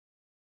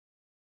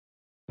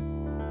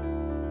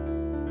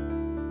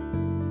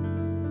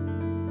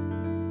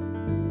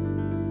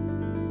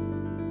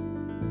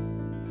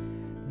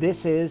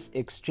This is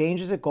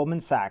Exchanges at Goldman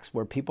Sachs,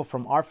 where people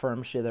from our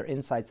firm share their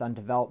insights on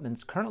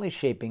developments currently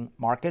shaping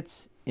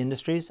markets,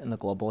 industries, and the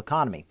global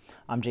economy.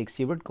 I'm Jake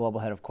Seward, Global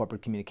Head of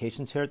Corporate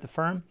Communications here at the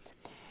firm.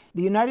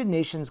 The United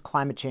Nations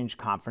Climate Change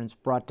Conference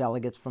brought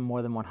delegates from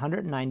more than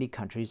 190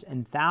 countries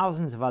and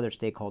thousands of other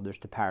stakeholders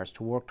to Paris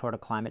to work toward a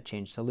climate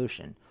change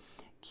solution.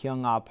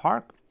 Kyung-Ah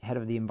Park, head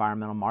of the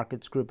Environmental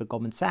Markets Group at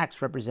Goldman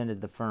Sachs,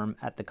 represented the firm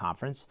at the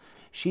conference.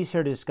 She's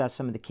here to discuss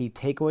some of the key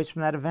takeaways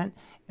from that event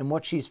and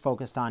what she's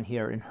focused on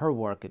here in her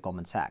work at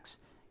Goldman Sachs.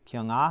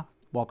 Kyung-Ah,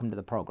 welcome to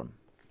the program.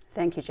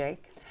 Thank you,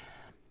 Jake.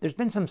 There's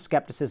been some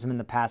skepticism in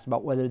the past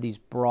about whether these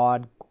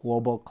broad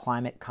global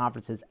climate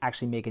conferences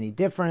actually make any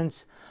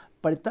difference,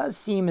 but it does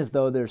seem as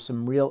though there's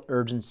some real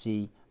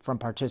urgency from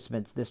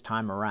participants this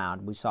time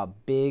around. We saw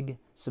big,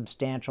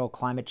 substantial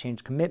climate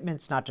change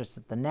commitments, not just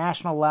at the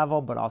national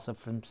level, but also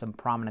from some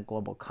prominent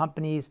global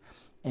companies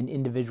and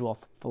individual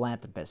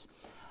philanthropists.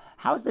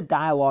 How has the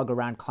dialogue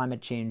around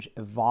climate change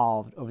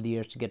evolved over the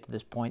years to get to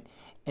this point,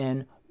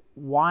 and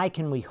why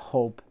can we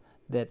hope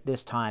that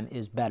this time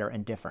is better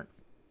and different?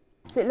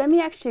 So let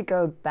me actually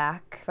go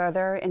back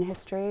further in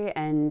history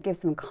and give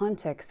some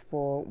context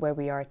for where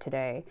we are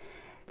today.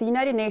 The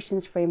United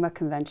Nations Framework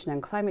Convention on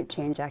Climate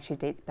Change actually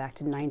dates back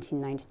to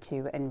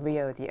 1992 and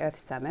Rio, the Earth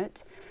Summit,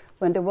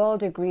 when the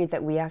world agreed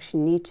that we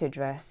actually need to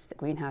address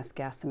greenhouse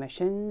gas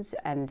emissions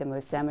and the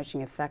most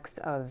damaging effects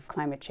of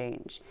climate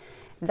change.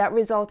 That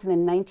resulted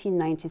in the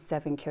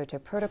 1997 Kyoto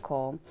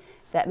Protocol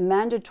that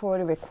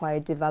mandatorily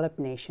required developed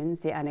nations,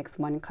 the Annex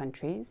I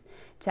countries,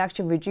 to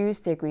actually reduce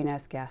their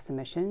greenhouse gas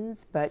emissions,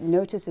 but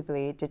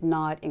noticeably did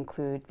not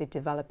include the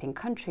developing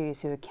countries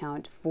who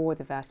account for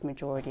the vast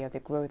majority of the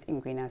growth in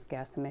greenhouse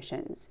gas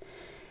emissions.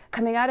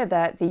 Coming out of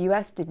that, the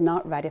US did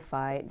not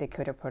ratify the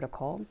Kyoto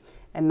Protocol,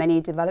 and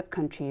many developed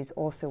countries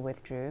also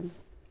withdrew.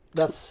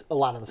 That's a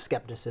lot of the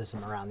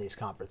skepticism around these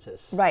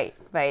conferences. Right.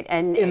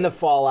 And in the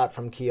fallout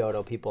from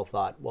Kyoto, people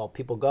thought, well,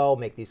 people go,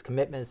 make these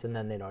commitments, and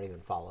then they don't even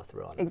follow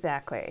through on it.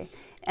 Exactly.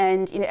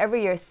 And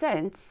every year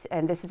since,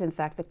 and this is in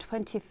fact the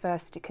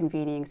 21st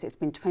convening, so it's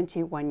been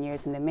 21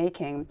 years in the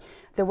making,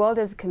 the world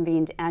has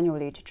convened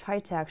annually to try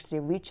to actually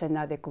reach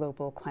another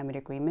global climate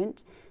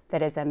agreement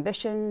that has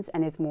ambitions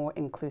and is more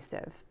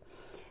inclusive.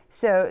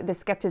 So the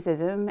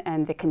skepticism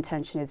and the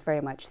contention is very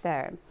much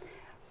there.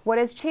 What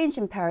has changed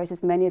in Paris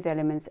is many of the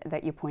elements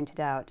that you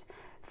pointed out.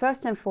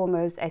 First and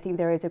foremost, I think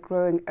there is a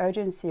growing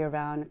urgency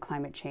around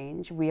climate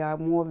change. We are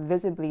more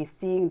visibly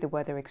seeing the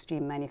weather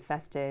extreme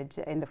manifested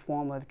in the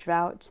form of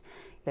drought.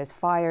 There's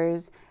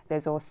fires.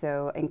 There's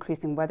also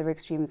increasing weather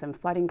extremes and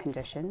flooding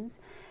conditions.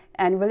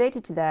 And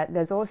related to that,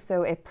 there's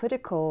also a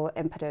political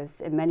impetus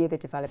in many of the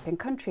developing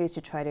countries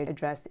to try to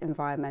address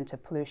environmental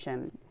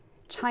pollution.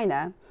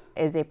 China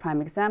is a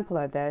prime example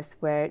of this,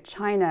 where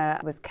China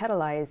was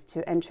catalyzed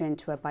to enter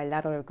into a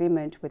bilateral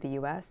agreement with the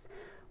US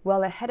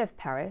well ahead of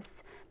Paris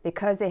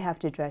because they have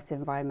to address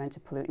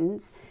environmental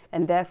pollutants,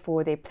 and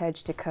therefore they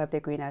pledged to curb their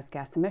greenhouse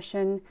gas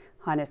emission,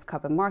 harness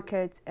carbon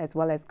markets, as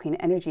well as clean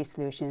energy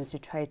solutions to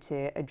try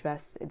to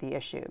address the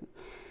issue.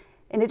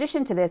 In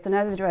addition to this,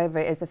 another driver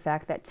is the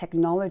fact that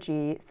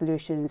technology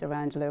solutions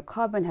around low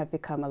carbon have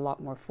become a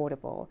lot more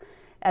affordable.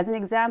 As an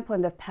example,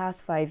 in the past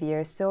 5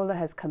 years, solar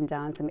has come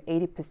down some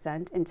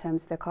 80% in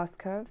terms of the cost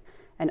curve,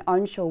 and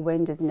onshore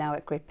wind is now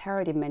at great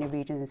parity in many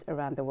regions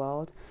around the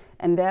world,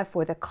 and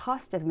therefore the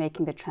cost of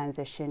making the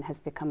transition has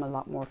become a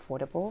lot more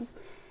affordable.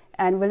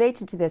 And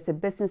related to this, the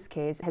business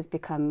case has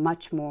become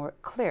much more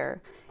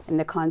clear in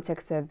the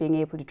context of being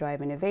able to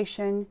drive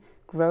innovation,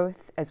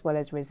 growth, as well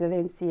as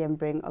resiliency, and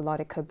bring a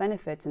lot of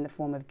co-benefits in the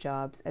form of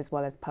jobs as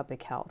well as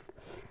public health.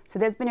 So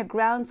there's been a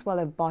groundswell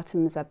of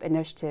bottoms-up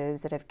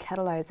initiatives that have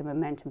catalyzed the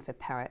momentum for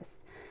Paris.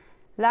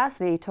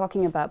 Lastly,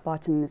 talking about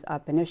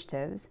bottoms-up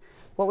initiatives,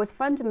 what was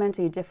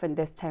fundamentally different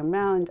this time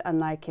round,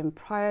 unlike in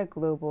prior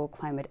global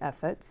climate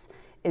efforts,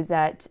 is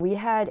that we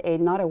had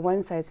not a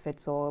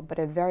one-size-fits-all, but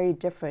a very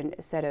different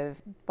set of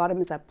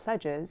bottoms-up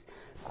pledges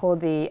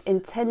called the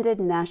Intended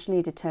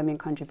Nationally Determined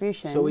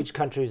Contribution. So each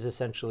country is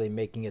essentially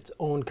making its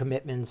own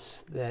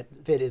commitments that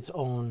fit its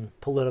own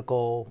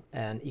political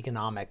and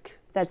economic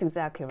That's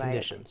exactly right.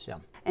 conditions. Yeah.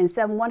 And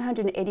some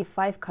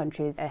 185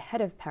 countries ahead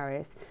of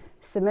Paris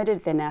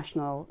submitted their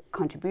national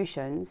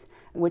contributions,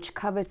 which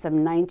covered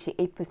some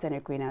 98%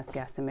 of greenhouse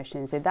gas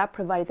emissions. So that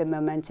provided the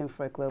momentum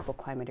for a global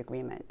climate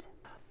agreement.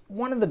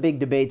 One of the big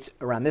debates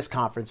around this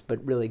conference, but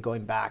really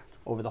going back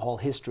over the whole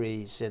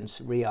history since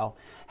Rio,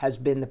 has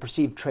been the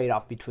perceived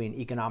trade-off between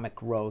economic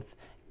growth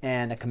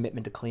and a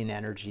commitment to clean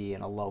energy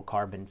and a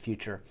low-carbon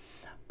future.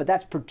 But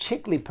that's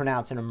particularly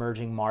pronounced in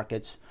emerging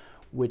markets,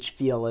 which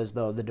feel as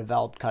though the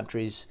developed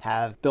countries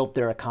have built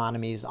their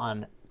economies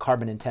on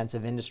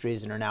carbon-intensive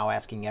industries and are now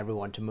asking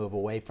everyone to move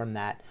away from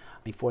that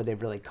before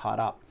they've really caught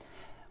up.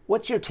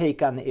 What's your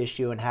take on the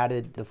issue, and how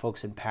did the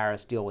folks in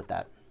Paris deal with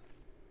that?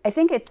 I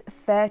think it's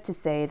fair to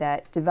say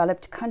that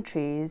developed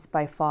countries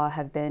by far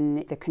have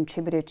been the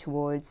contributor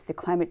towards the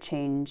climate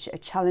change, a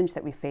challenge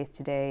that we face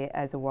today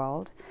as a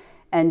world.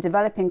 And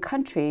developing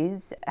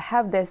countries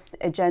have this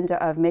agenda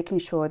of making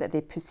sure that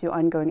they pursue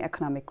ongoing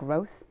economic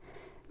growth,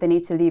 They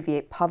need to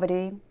alleviate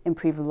poverty,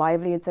 improve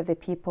livelihoods of their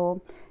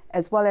people,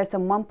 as well as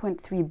some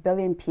 1.3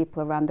 billion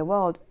people around the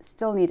world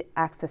still need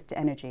access to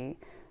energy.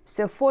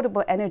 So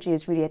affordable energy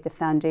is really at the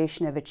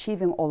foundation of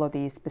achieving all of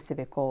these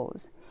specific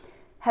goals.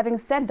 Having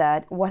said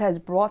that, what has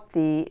brought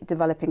the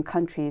developing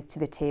countries to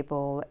the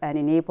table and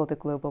enabled the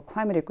global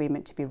climate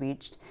agreement to be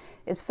reached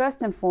is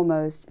first and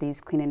foremost these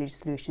clean energy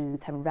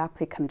solutions have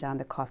rapidly come down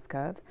the cost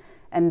curve,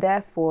 and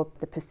therefore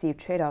the perceived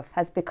trade-off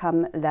has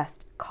become less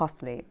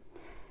costly.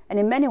 And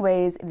in many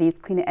ways, these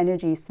clean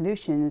energy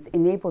solutions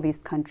enable these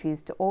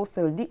countries to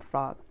also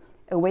leapfrog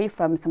away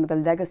from some of the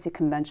legacy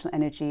conventional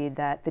energy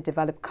that the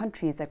developed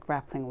countries are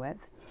grappling with.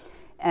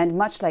 And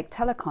much like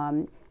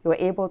telecom, you're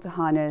able to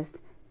harness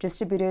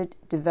distributed,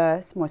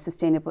 diverse, more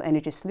sustainable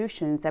energy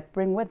solutions that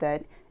bring with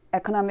it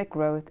economic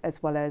growth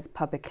as well as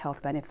public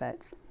health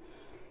benefits.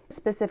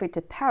 Specific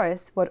to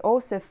Paris, what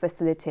also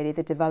facilitated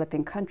the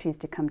developing countries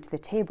to come to the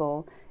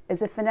table is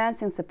the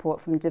financing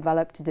support from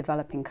developed to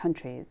developing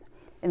countries.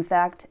 In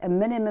fact, a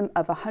minimum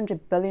of $100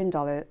 billion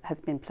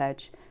has been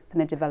pledged from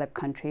the developed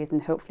countries,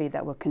 and hopefully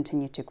that will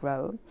continue to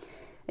grow.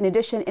 In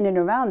addition, in and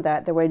around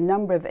that, there were a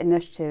number of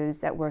initiatives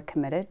that were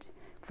committed.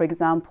 For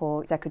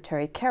example,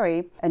 Secretary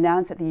Kerry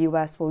announced that the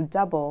U.S. will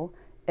double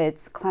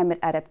its climate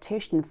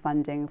adaptation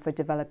funding for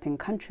developing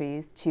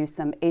countries to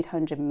some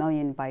 $800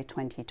 million by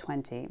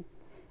 2020.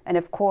 And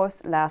of course,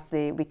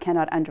 lastly, we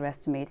cannot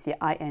underestimate the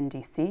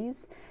INDCs,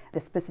 the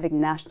specific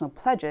national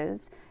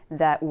pledges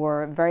that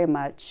were very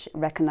much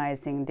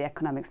recognizing the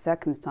economic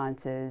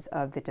circumstances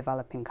of the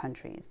developing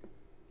countries.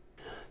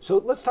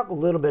 So let's talk a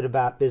little bit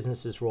about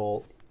business's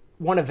role.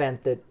 One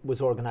event that was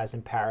organized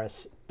in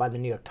Paris by the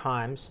New York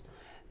Times,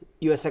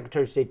 U.S.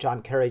 Secretary of State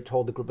John Kerry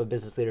told the group of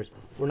business leaders,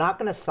 "We're not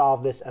going to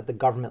solve this at the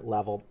government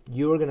level.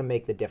 You are going to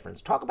make the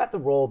difference." Talk about the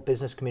role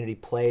business community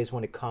plays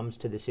when it comes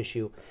to this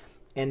issue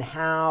and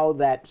how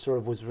that sort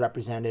of was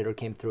represented or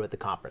came through at the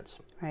conference.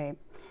 Right.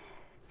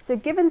 So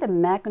given the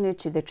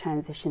magnitude of the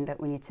transition that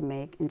we need to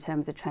make in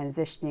terms of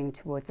transitioning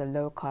towards a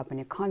low-carbon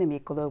economy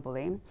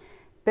globally,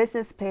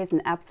 business plays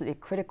an absolutely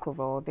critical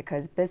role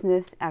because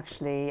business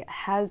actually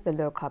has the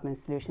low-carbon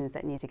solutions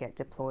that need to get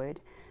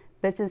deployed.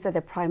 Business are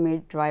the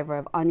primary driver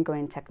of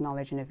ongoing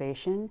technology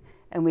innovation,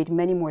 and we need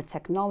many more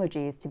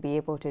technologies to be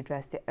able to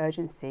address the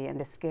urgency and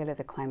the scale of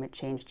the climate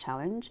change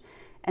challenge.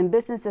 And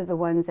business are the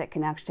ones that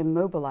can actually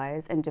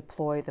mobilize and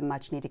deploy the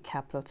much-needed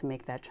capital to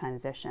make that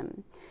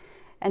transition.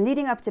 And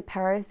leading up to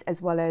Paris,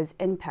 as well as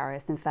in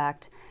Paris, in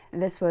fact,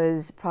 this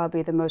was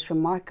probably the most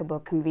remarkable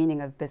convening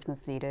of business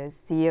leaders,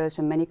 CEOs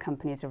from many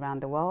companies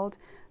around the world,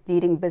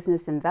 leading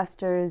business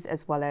investors,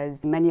 as well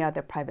as many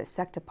other private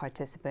sector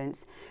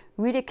participants,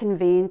 really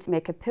convened to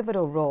make a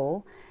pivotal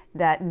role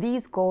that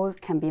these goals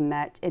can be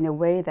met in a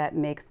way that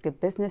makes good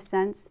business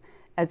sense,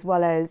 as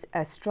well as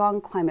a strong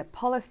climate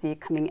policy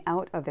coming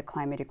out of the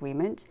climate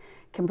agreement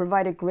can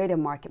provide a greater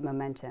market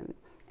momentum.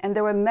 And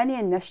there were many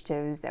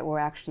initiatives that were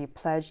actually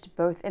pledged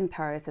both in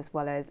Paris as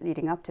well as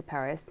leading up to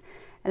Paris.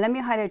 And let me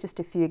highlight just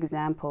a few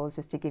examples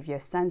just to give you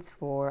a sense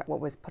for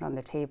what was put on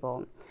the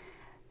table.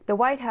 The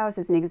White House,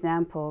 as an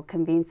example,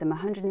 convened some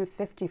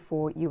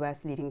 154 U.S.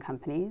 leading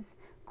companies.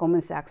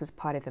 Goldman Sachs was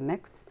part of the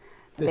mix.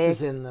 This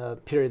is in the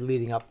period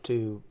leading up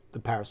to the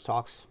Paris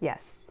talks?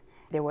 Yes.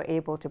 They were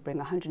able to bring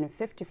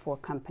 154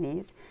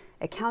 companies,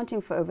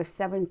 accounting for over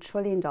 $7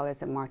 trillion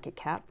in market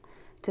cap,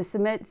 to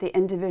submit the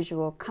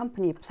individual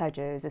company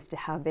pledges as to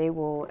how they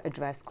will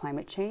address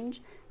climate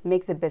change,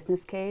 make the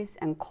business case,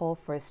 and call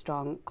for a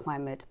strong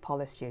climate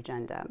policy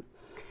agenda.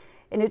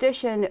 In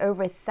addition,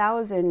 over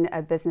 1,000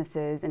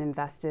 businesses and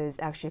investors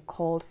actually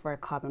called for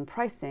carbon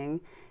pricing,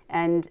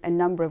 and a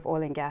number of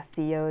oil and gas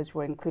CEOs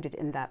were included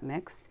in that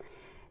mix.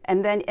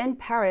 And then in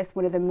Paris,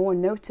 one of the more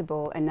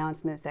notable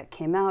announcements that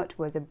came out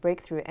was a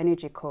Breakthrough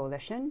Energy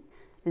Coalition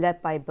led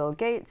by Bill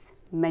Gates,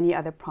 many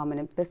other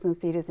prominent business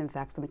leaders, in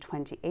fact some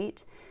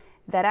 28,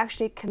 that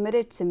actually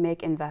committed to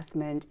make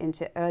investment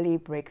into early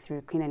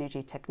breakthrough clean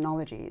energy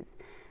technologies.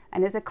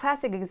 And as a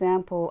classic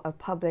example of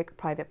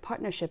public-private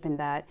partnership in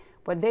that,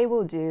 what they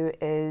will do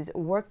is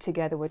work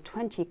together with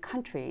 20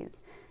 countries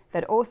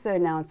that also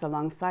announced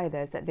alongside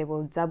this that they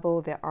will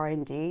double their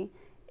R&D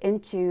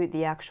into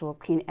the actual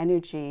clean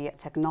energy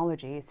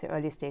technologies, so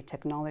early stage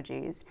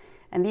technologies.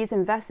 And these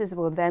investors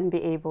will then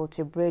be able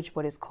to bridge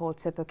what is called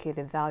typically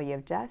the valley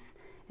of death,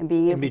 and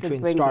being able to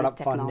bring startup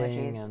these technologies.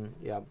 Funding and,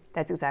 yeah.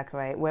 That's exactly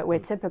right. Where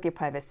typically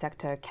private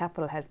sector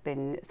capital has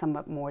been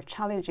somewhat more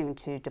challenging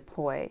to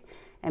deploy,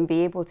 and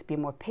be able to be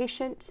more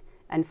patient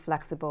and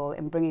flexible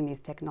in bringing these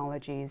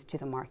technologies to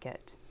the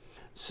market.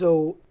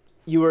 So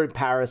you were in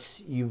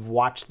Paris. You've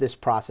watched this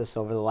process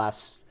over the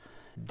last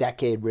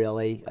decade,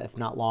 really, if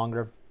not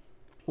longer.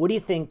 What do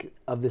you think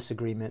of this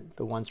agreement,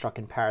 the one struck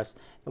in Paris,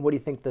 and what do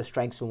you think the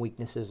strengths and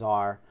weaknesses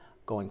are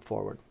going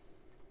forward?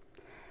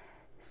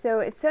 So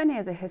it certainly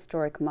is a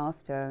historic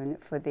milestone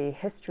for the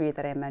history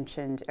that I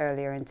mentioned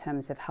earlier in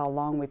terms of how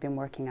long we've been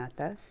working at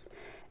this.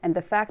 And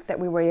the fact that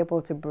we were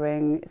able to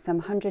bring some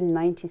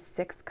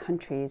 196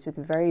 countries with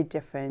very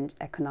different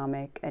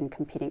economic and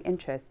competing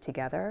interests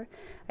together,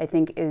 I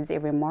think is a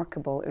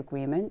remarkable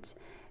agreement.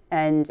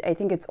 And I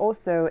think it's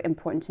also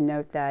important to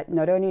note that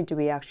not only do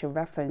we actually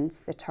reference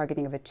the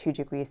targeting of a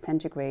 2-degree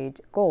centigrade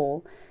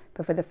goal,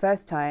 but for the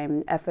first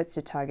time, efforts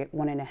to target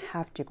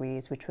 1.5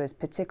 degrees, which was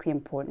particularly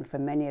important for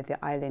many of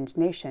the island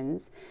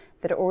nations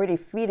that are already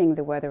feeling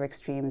the weather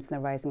extremes and the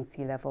rising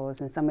sea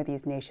levels. And some of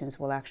these nations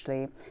will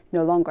actually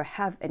no longer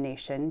have a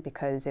nation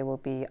because they will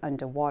be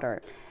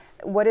underwater.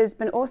 What has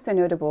been also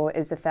notable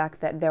is the fact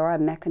that there are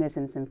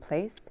mechanisms in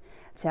place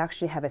to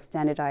actually have a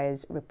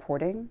standardized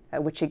reporting,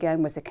 which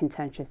again was a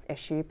contentious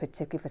issue,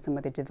 particularly for some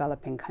of the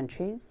developing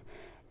countries,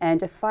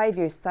 and a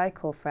 5-year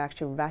cycle for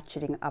actually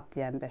ratcheting up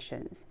the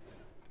ambitions.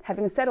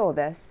 Having said all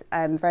this,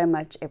 I'm very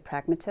much a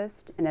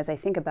pragmatist, and as I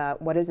think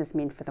about what does this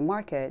mean for the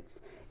markets,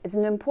 it's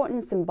an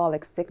important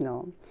symbolic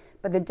signal,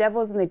 but the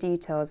devil's in the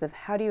details of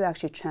how do you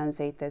actually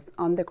translate this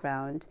on the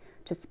ground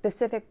to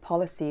specific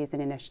policies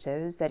and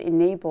initiatives that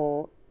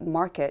enable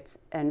markets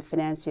and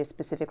financiers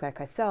specific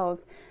like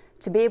ourselves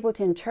to be able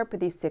to interpret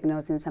these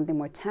signals in something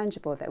more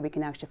tangible that we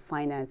can actually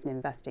finance and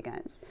invest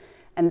against.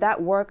 And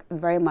that work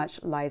very much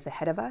lies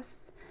ahead of us.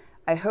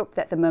 I hope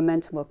that the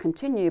momentum will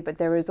continue, but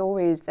there is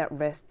always that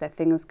risk that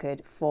things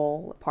could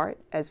fall apart,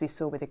 as we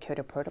saw with the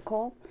Kyoto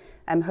Protocol.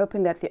 I'm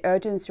hoping that the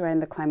urgency around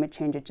the climate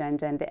change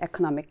agenda and the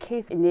economic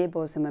case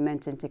enables the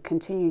momentum to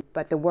continue,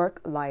 but the work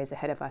lies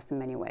ahead of us in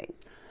many ways.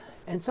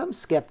 And some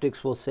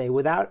skeptics will say,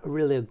 without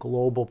really a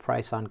global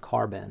price on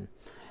carbon,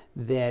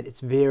 that it's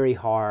very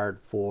hard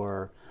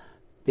for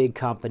big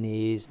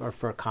companies or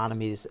for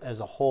economies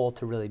as a whole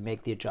to really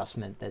make the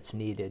adjustment that's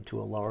needed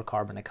to a lower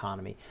carbon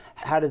economy.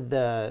 How did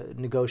the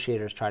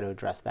negotiators try to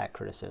address that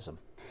criticism?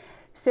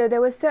 So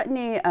there were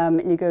certainly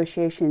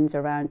negotiations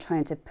around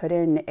trying to put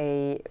in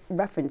a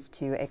reference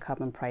to a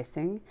carbon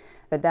pricing,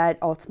 but that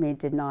ultimately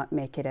did not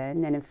make it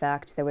in. And in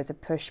fact, there was a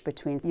push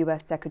between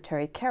U.S.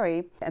 Secretary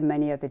Kerry and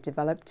many of the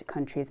developed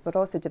countries, but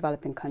also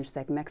developing countries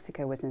like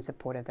Mexico was in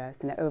support of this.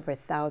 And over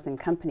 1,000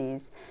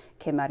 companies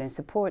came out in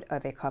support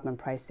of a carbon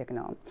price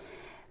signal.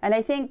 And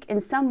I think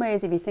in some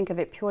ways, if you think of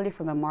it purely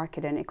from a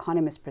market and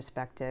economist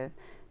perspective,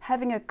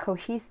 having a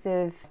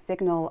cohesive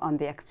signal on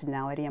the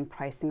externality and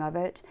pricing of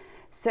it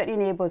certainly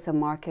enables the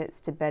markets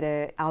to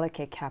better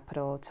allocate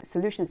capital to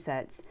solution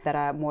sets that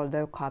are more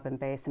low carbon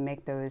based and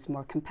make those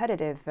more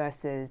competitive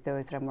versus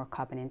those that are more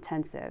carbon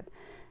intensive.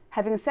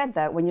 Having said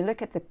that, when you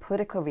look at the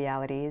political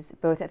realities,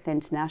 both at the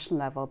international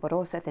level but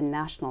also at the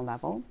national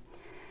level,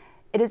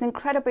 it is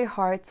incredibly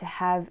hard to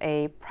have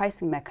a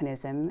pricing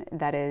mechanism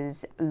that is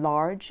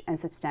large and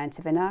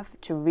substantive enough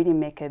to really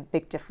make a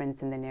big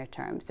difference in the near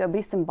term. So it'll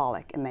be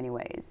symbolic in many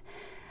ways.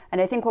 And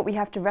I think what we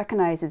have to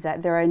recognize is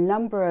that there are a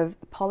number of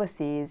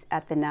policies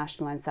at the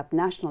national and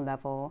subnational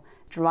level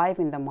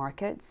driving the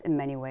markets in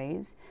many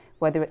ways,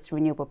 whether it's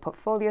renewable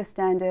portfolio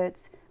standards,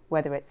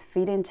 whether it's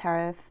feed-in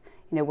tariff,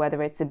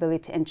 whether it's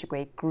ability to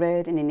integrate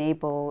grid and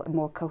enable a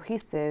more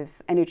cohesive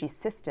energy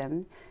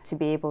system to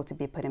be able to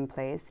be put in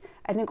place.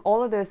 I think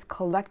all of those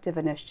collective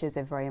initiatives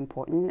are very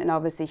important. And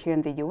obviously here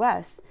in the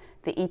US,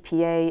 the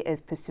EPA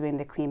is pursuing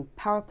the Clean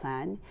Power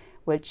Plan,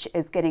 which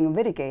is getting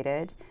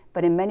litigated,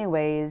 but in many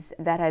ways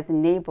that has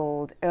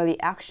enabled early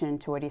action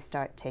to already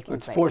start taking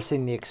place. It's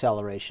forcing the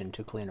acceleration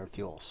to cleaner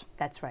fuels.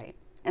 That's right.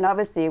 And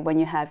obviously when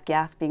you have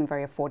gas being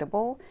very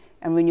affordable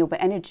and renewable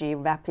energy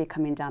rapidly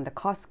coming down the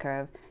cost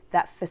curve,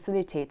 that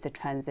facilitates a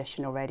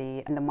transition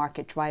already, and the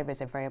market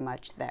drivers are very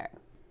much there.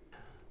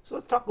 So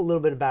let's talk a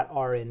little bit about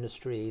our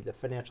industry, the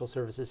financial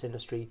services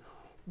industry.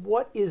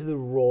 What is the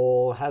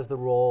role, has the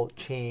role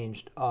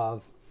changed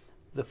of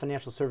the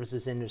financial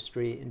services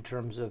industry in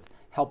terms of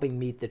helping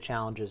meet the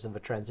challenges of a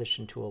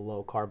transition to a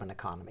low carbon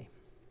economy?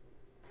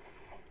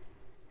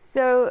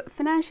 So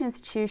financial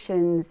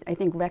institutions, I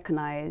think,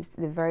 recognize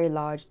the very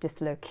large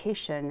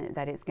dislocation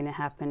that is going to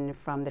happen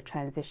from the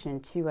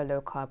transition to a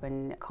low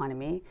carbon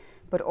economy,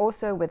 but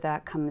also with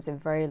that comes a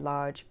very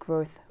large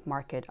growth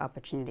market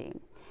opportunity.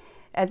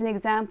 As an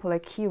example, a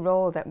key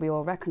role that we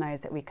all recognize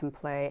that we can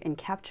play in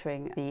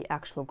capturing the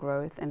actual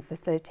growth and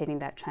facilitating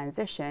that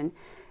transition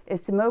is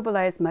to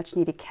mobilize much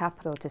needed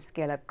capital to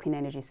scale up clean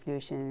energy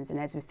solutions. And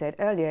as we said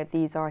earlier,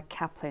 these are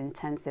capital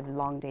intensive,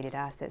 long dated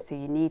assets, so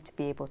you need to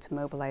be able to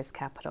mobilize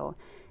capital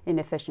in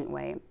an efficient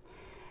way.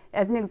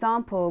 As an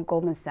example,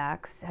 Goldman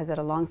Sachs has had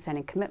a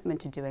long-standing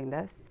commitment to doing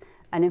this.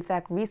 And in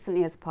fact,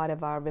 recently as part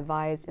of our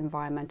revised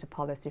environmental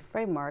policy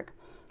framework,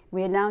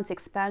 we announced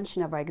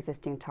expansion of our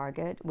existing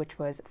target, which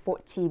was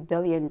 $40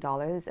 billion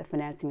of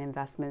financing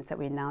investments that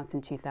we announced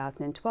in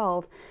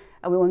 2012.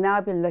 And we will now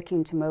be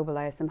looking to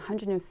mobilize some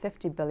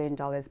 $150 billion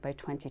by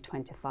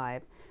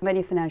 2025.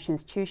 Many financial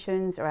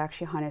institutions are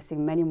actually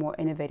harnessing many more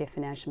innovative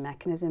financial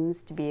mechanisms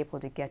to be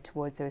able to get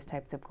towards those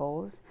types of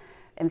goals.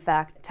 In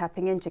fact,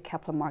 tapping into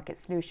capital market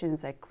solutions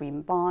like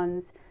green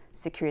bonds,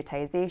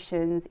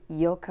 securitizations,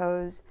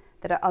 yieldcos,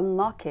 that are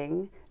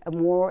unlocking a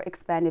more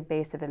expanded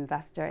base of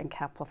investor and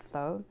capital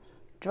flow,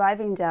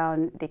 driving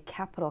down the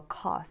capital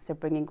costs of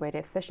bringing greater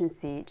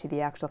efficiency to the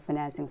actual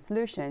financing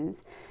solutions,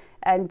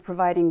 and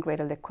providing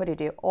greater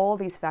liquidity. All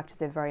these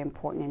factors are very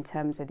important in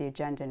terms of the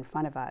agenda in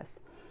front of us.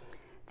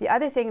 The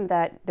other thing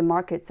that the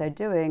markets are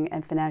doing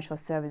and financial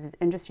services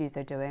industries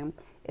are doing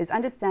is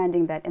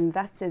understanding that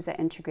investors are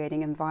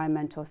integrating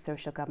environmental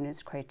social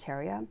governance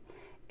criteria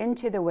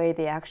into the way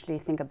they actually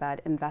think about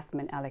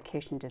investment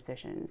allocation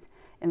decisions.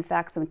 In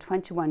fact, some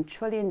 $21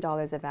 trillion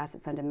of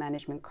assets under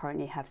management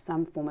currently have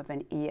some form of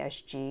an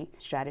ESG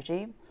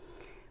strategy.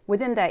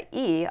 Within that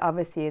E,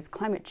 obviously, is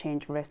climate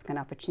change risk and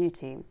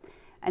opportunity.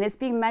 And it's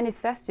being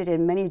manifested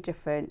in many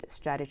different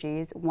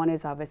strategies. One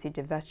is obviously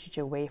divestiture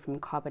away from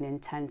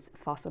carbon-intense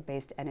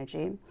fossil-based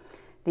energy.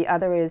 The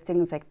other is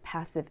things like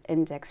passive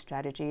index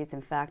strategies.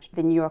 In fact,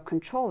 the New York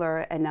Comptroller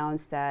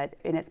announced that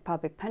in its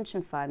public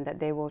pension fund that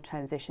they will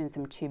transition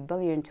some $2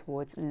 billion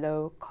towards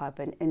low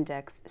carbon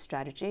index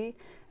strategy.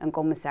 And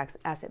Goldman Sachs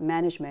Asset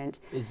Management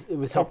it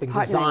was helping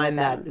design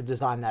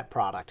that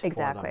product.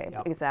 Exactly, for them.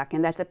 Yep. Exactly.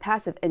 And that's a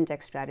passive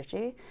index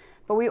strategy.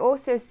 But we're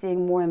also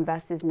seeing more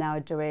investors now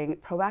doing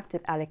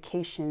proactive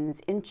allocations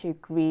into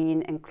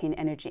green and clean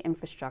energy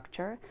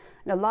infrastructure.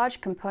 And a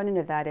large component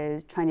of that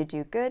is trying to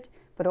do good,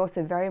 but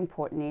also very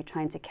importantly,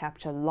 trying to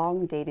capture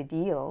long-dated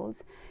yields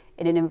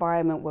in an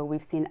environment where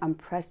we've seen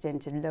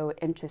unprecedented low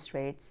interest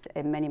rates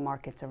in many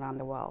markets around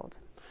the world.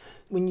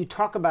 When you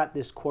talk about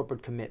this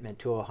corporate commitment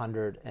to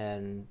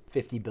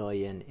 $150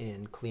 billion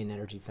in clean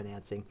energy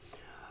financing,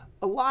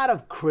 a lot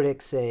of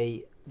critics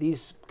say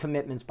these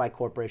commitments by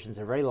corporations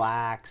are very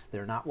lax,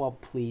 they're not well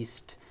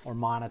policed or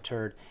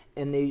monitored,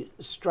 and they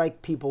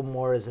strike people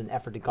more as an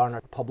effort to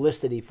garner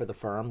publicity for the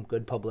firm,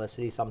 good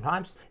publicity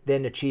sometimes,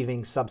 than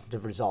achieving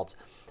substantive results.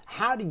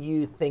 How do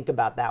you think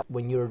about that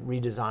when you're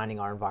redesigning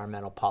our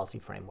environmental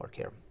policy framework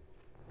here?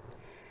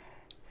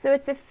 So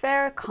it's a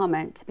fair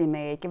comment to be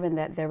made, given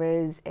that there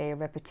is a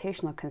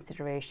reputational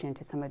consideration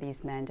to some of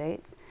these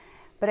mandates.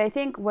 But I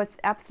think what's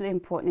absolutely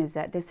important is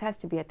that this has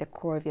to be at the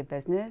core of your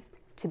business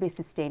to be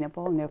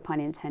sustainable, no pun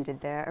intended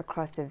there,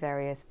 across the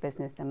various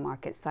business and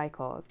market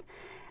cycles.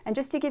 And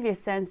just to give you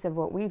a sense of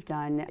what we've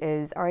done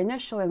is our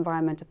initial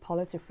environmental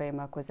policy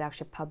framework was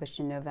actually published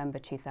in November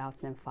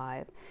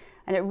 2005.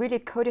 And it really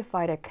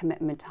codified a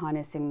commitment to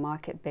harnessing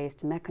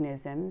market-based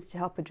mechanisms to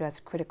help address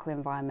critical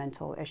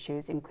environmental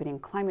issues, including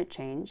climate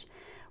change,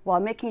 while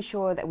making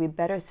sure that we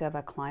better serve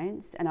our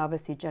clients and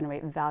obviously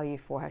generate value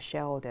for our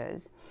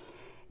shareholders.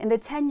 In the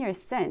 10 years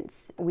since,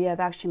 we have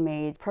actually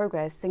made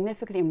progress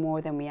significantly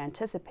more than we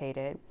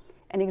anticipated.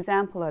 An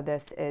example of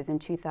this is in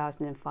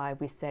 2005,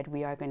 we said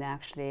we are going to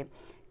actually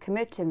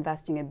commit to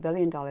investing $1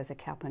 billion of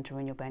capital into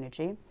renewable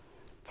energy.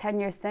 10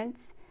 years since,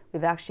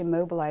 we've actually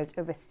mobilized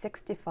over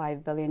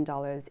 $65 billion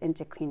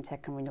into clean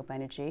tech and renewable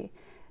energy,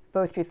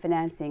 both through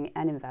financing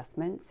and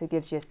investment. So it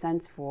gives you a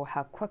sense for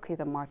how quickly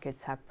the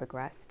markets have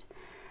progressed.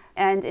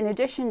 And in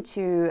addition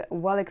to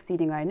well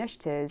exceeding our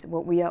initiatives,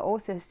 what we are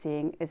also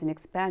seeing is an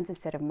expansive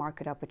set of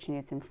market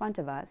opportunities in front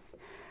of us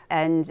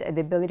and the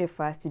ability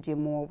for us to do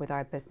more with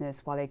our business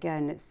while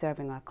again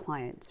serving our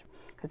clients,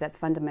 because that's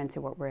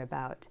fundamentally what we're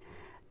about.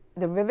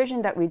 The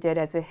revision that we did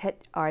as we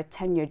hit our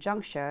 10-year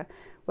juncture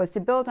was to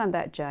build on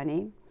that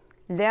journey,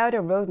 lay out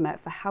a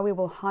roadmap for how we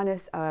will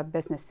harness our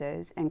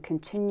businesses and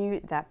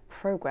continue that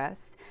progress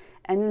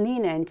and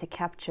lean in to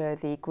capture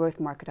the growth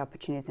market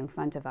opportunities in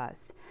front of us.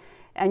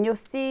 And you'll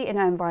see in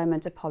our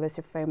environmental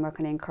policy framework,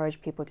 and I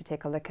encourage people to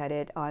take a look at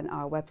it on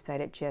our website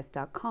at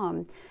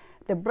gs.com,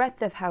 the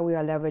breadth of how we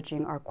are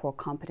leveraging our core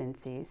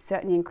competencies.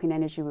 Certainly in clean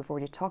energy, we've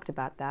already talked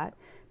about that,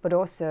 but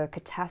also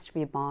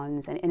catastrophe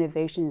bonds and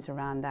innovations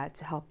around that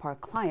to help our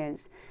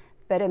clients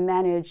better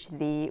manage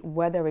the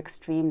weather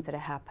extremes that are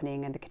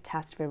happening and the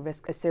catastrophe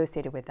risk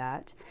associated with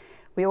that.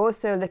 We're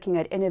also looking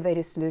at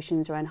innovative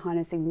solutions around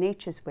harnessing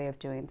nature's way of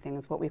doing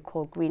things, what we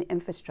call green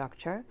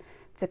infrastructure,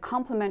 to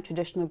complement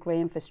traditional gray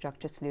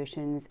infrastructure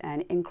solutions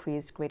and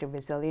increase greater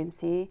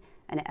resiliency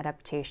and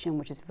adaptation,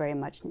 which is very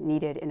much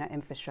needed in our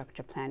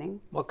infrastructure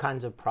planning. What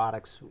kinds of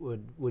products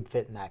would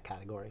fit in that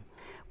category?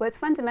 Well, it's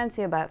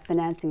fundamentally about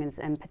financing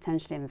and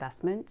potentially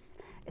investments.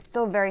 It's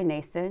still very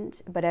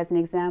nascent, but as an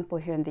example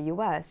here in the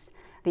US,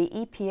 the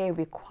EPA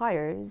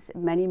requires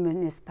many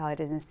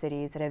municipalities and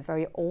cities that have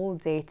very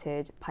old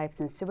dated pipes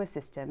and sewer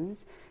systems,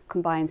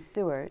 combined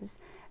sewers,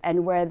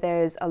 and where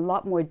there's a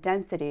lot more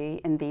density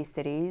in these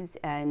cities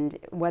and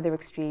weather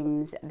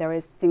extremes, there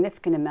is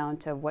significant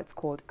amount of what's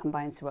called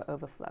combined sewer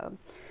overflow.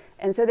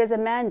 And so there's a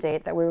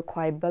mandate that will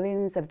require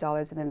billions of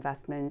dollars of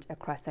investment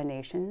across our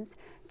nations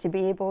to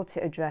be able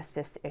to address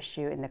this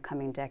issue in the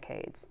coming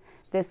decades.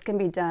 This can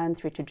be done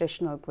through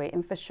traditional gray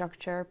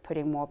infrastructure,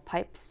 putting more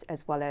pipes as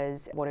well as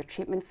water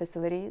treatment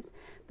facilities,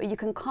 but you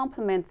can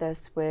complement this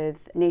with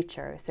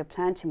nature, so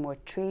planting more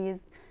trees,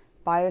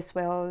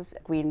 bioswales,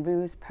 green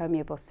roofs,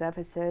 permeable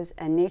surfaces,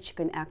 and nature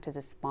can act as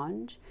a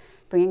sponge,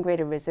 bringing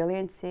greater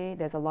resiliency.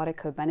 There's a lot of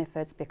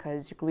co-benefits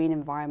because green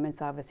environments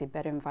are obviously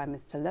better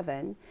environments to live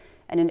in,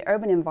 and in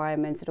urban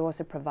environments it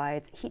also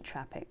provides heat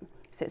trapping,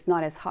 so it's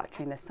not as hot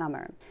during the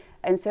summer.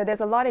 And so there's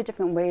a lot of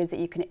different ways that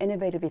you can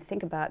innovatively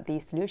think about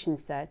these solution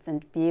sets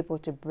and be able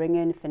to bring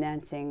in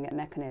financing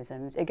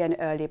mechanisms, again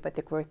early, but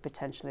the growth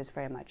potential is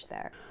very much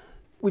there.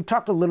 We've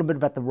talked a little bit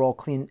about the role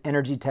clean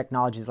energy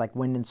technologies like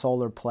wind and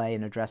solar play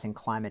in addressing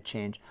climate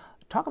change.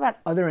 Talk about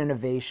other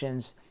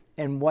innovations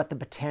and what the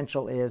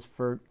potential is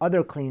for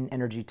other clean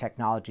energy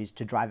technologies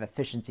to drive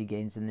efficiency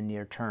gains in the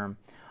near term.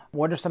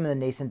 What are some of the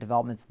nascent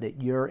developments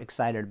that you're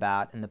excited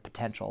about and the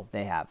potential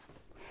they have?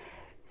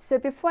 So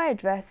before I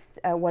address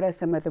what are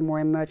some of the more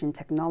emerging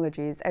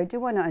technologies, I do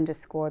want to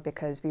underscore,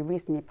 because we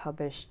recently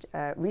published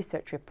a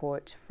research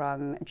report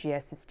from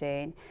GS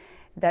Sustain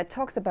that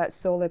talks about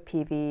solar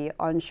PV,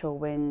 onshore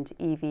wind,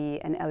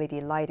 EV, and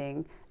LED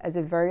lighting as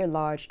a very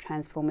large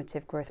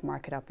transformative growth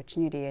market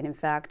opportunity. And in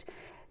fact,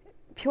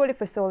 purely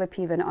for solar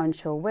PV and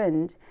onshore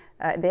wind,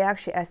 they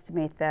actually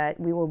estimate that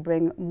we will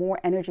bring more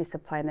energy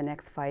supply in the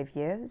next 5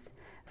 years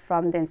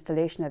from the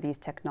installation of these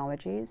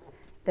technologies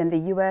than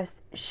the U.S.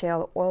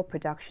 shale oil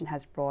production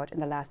has brought in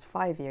the last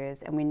 5 years.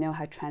 And we know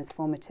how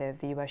transformative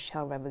the U.S.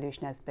 shale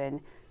revolution has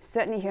been,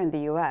 certainly here in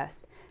the U.S.,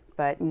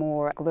 but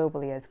more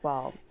globally as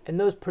well. And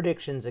those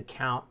predictions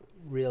account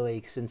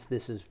really, since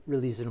this is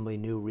reasonably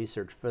new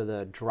research, for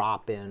the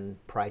drop in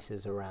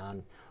prices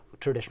around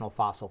traditional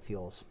fossil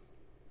fuels.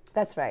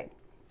 That's right.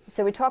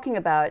 So we're talking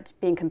about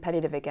being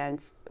competitive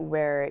against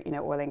where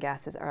oil and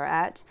gases are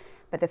at,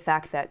 but the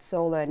fact that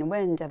solar and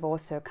wind have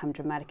also come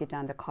dramatically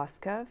down the cost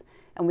curve.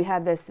 And we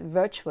have this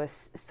virtuous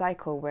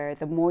cycle where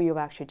the more you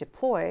actually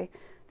deploy,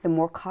 the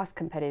more cost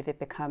competitive it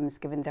becomes,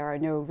 given there are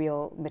no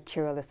real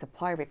material or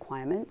supply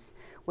requirements,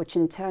 which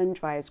in turn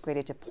drives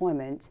greater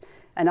deployment.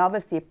 And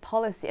obviously,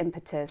 policy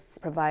impetus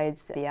provides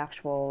the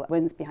actual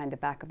winds behind the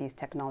back of these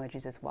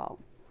technologies as well.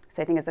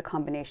 So I think it's a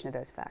combination of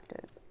those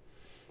factors.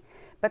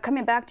 But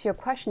coming back to your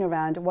question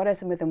around what are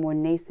some of the more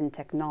nascent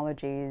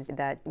technologies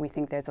that we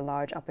think there's a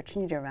large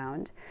opportunity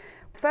around,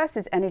 first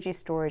is energy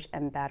storage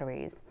and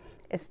batteries.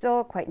 It's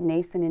still quite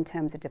nascent in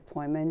terms of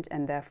deployment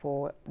and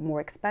therefore more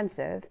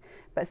expensive,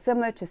 but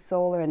similar to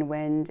solar and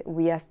wind,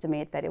 we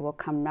estimate that it will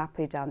come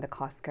rapidly down the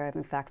cost curve,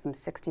 in fact some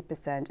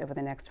 60% over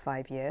the next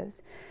 5 years.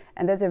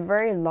 And there's a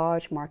very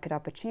large market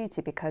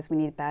opportunity because we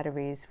need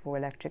batteries for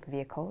electric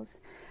vehicles.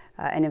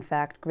 And in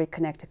fact,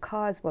 grid-connected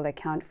cars will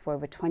account for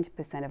over 20%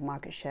 of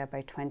market share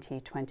by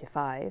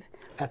 2025.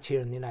 That's here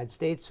in the United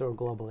States or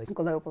globally?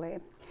 Globally.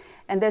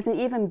 And there's an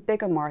even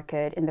bigger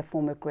market in the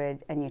form of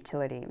grid and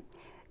utility,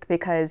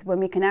 because when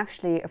we can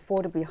actually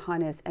affordably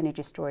harness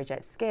energy storage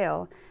at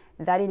scale,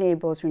 that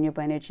enables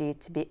renewable energy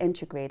to be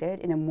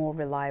integrated in a more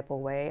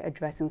reliable way,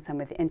 addressing some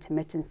of the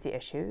intermittency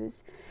issues.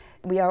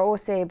 We are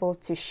also able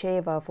to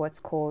shave off what's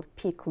called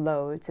peak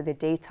load, so the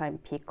daytime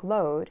peak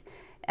load.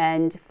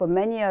 And for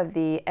many of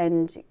the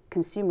end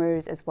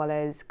consumers as well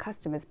as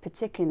customers,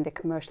 particularly in the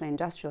commercial and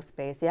industrial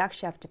space, they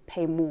actually have to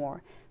pay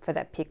more for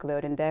that peak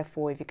load. And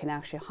therefore, if you can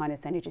actually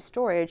harness energy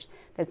storage,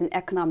 there's an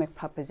economic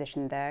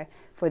proposition there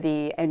for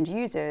the end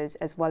users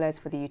as well as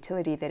for the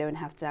utility. They don't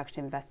have to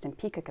actually invest in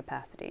peaker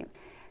capacity.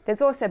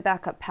 There's also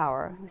backup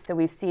power. So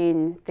we've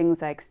seen things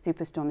like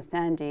Superstorm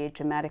Sandy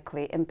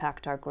dramatically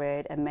impact our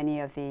grid, and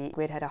many of the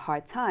grid had a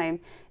hard time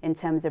in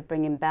terms of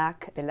bringing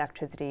back the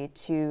electricity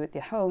to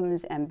the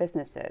homes and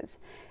businesses.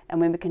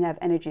 And when we can have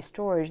energy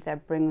storage,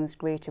 that brings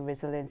greater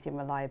resiliency and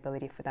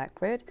reliability for that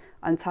grid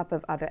on top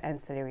of other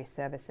ancillary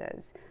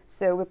services.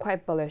 So we're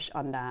quite bullish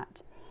on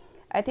that.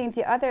 I think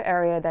the other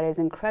area that is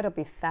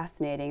incredibly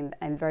fascinating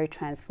and very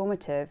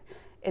transformative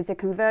is the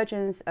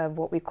convergence of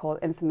what we call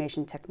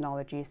information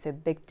technology, so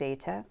big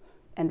data,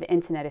 and the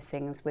Internet of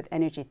Things with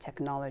energy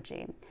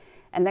technology.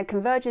 And that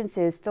convergence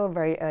is still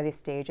very early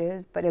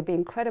stages, but it'll be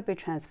incredibly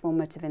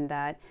transformative in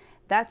that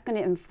that's going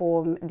to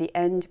inform the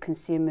end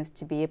consumers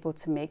to be able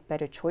to make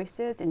better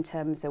choices in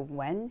terms of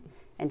when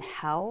and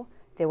how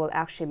they will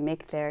actually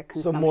make their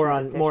consumption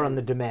decisions. So more on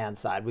the demand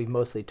side. We've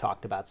mostly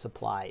talked about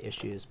supply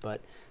issues,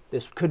 but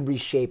this could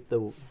reshape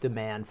the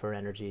demand for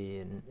energy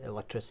and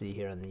electricity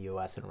here in the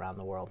U.S. and around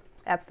the world.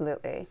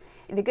 Absolutely.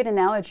 The good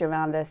analogy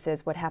around this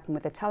is what happened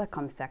with the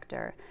telecom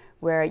sector,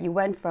 where you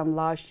went from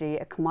largely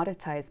a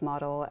commoditized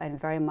model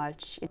and very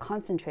much a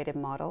concentrated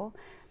model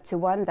to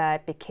one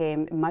that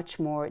became much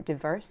more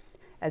diverse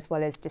as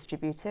well as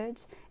distributed,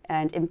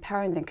 and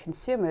empowering the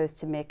consumers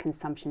to make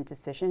consumption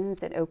decisions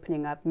and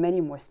opening up many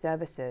more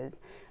services.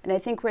 And I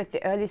think we're at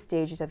the early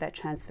stages of that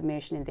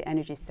transformation in the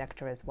energy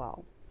sector as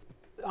well.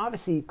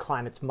 Obviously,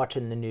 climate's much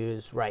in the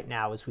news right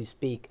now as we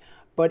speak,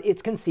 but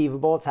it's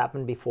conceivable, it's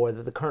happened before,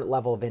 that the current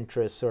level of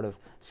interest sort of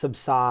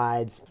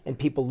subsides and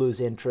people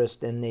lose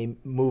interest and they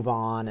move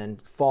on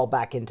and fall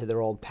back into their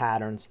old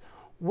patterns.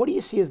 What do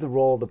you see as the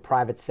role of the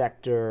private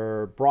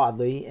sector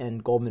broadly,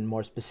 and Goldman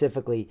more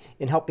specifically,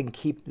 in helping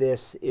keep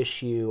this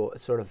issue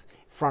sort of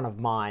front of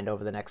mind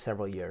over the next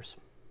several years?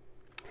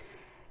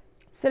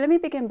 So let me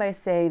begin by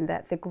saying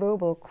that the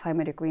global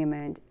climate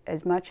agreement,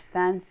 as much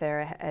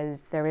fanfare as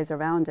there is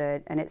around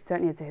it, and it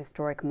certainly is a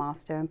historic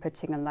milestone,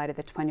 particularly in light of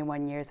the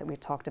 21 years that we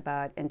talked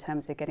about in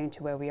terms of getting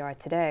to where we are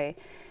today.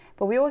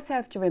 But we also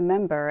have to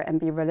remember and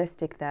be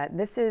realistic that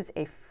this is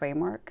a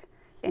framework,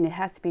 and it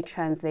has to be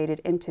translated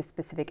into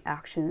specific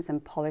actions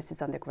and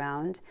policies on the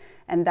ground.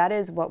 And that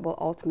is what will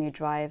ultimately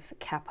drive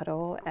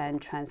capital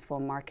and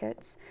transform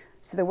markets.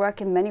 So the work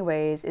in many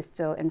ways is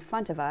still in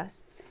front of us.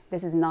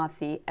 This is not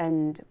the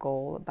end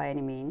goal by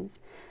any means.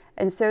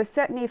 And so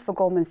certainly for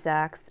Goldman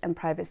Sachs and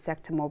private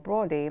sector more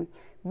broadly,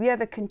 we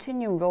have a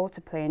continuing role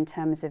to play in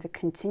terms of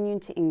continuing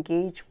to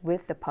engage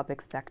with the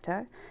public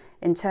sector,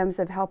 in terms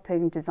of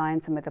helping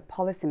design some of the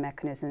policy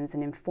mechanisms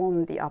and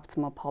inform the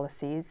optimal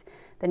policies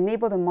that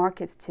enable the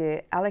markets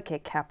to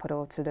allocate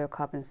capital to low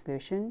carbon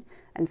solutions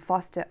and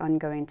foster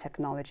ongoing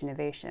technology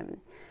innovation.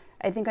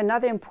 I think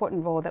another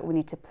important role that we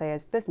need to play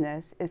as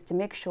business is to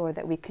make sure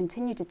that we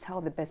continue to tell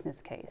the business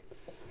case,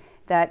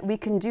 that we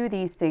can do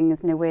these things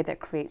in a way that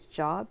creates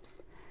jobs,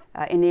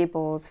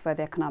 enables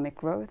further economic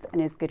growth,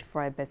 and is good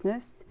for our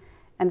business.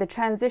 And the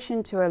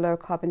transition to a low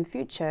carbon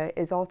future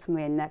is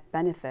ultimately a net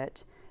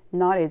benefit,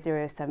 not a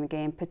zero-sum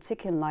game,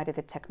 particularly in light of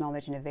the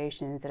technology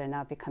innovations that are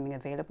now becoming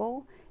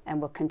available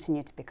and will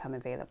continue to become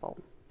available.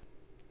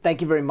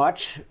 Thank you very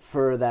much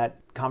for that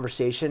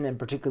conversation, and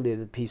particularly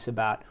the piece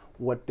about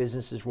what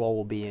business's role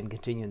will be in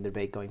continuing the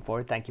debate going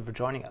forward. Thank you for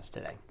joining us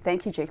today.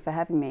 Thank you, Jake, for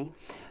having me.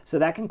 So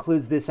that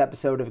concludes this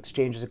episode of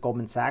Exchanges at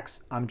Goldman Sachs.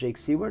 I'm Jake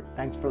Siewert.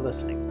 Thanks for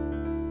listening.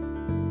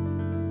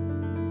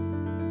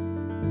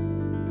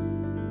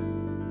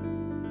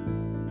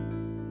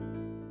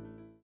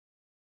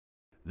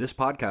 This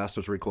podcast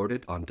was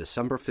recorded on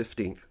December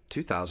 15th,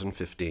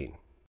 2015.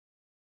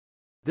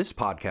 This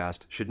podcast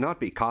should not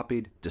be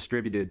copied,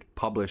 distributed,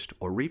 published,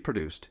 or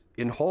reproduced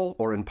in whole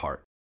or in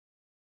part.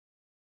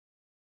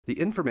 The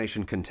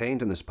information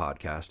contained in this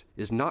podcast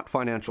is not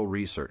financial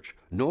research,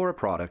 nor a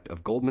product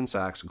of Goldman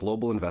Sachs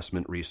Global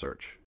Investment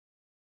Research.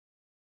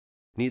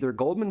 Neither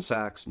Goldman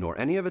Sachs nor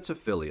any of its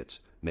affiliates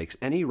makes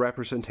any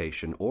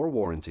representation or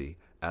warranty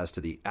as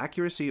to the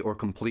accuracy or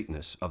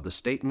completeness of the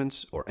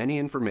statements or any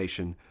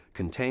information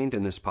contained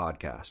in this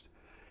podcast,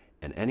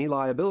 and any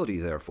liability,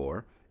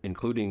 therefore,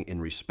 including in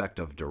respect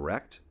of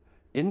direct,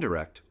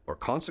 indirect, or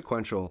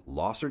consequential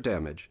loss or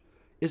damage,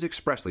 is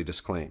expressly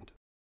disclaimed.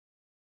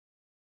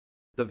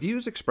 The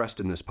views expressed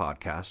in this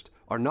podcast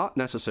are not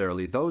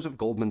necessarily those of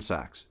Goldman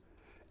Sachs,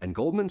 and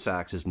Goldman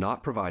Sachs is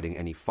not providing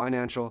any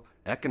financial,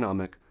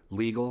 economic,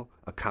 legal,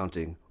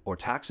 accounting, or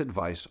tax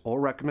advice or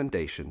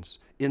recommendations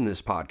in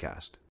this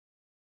podcast.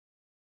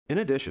 In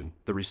addition,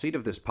 the receipt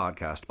of this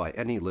podcast by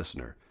any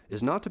listener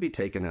is not to be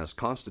taken as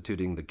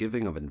constituting the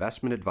giving of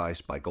investment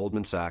advice by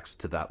Goldman Sachs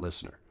to that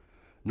listener,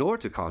 nor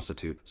to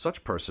constitute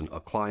such person a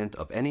client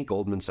of any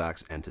Goldman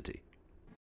Sachs entity.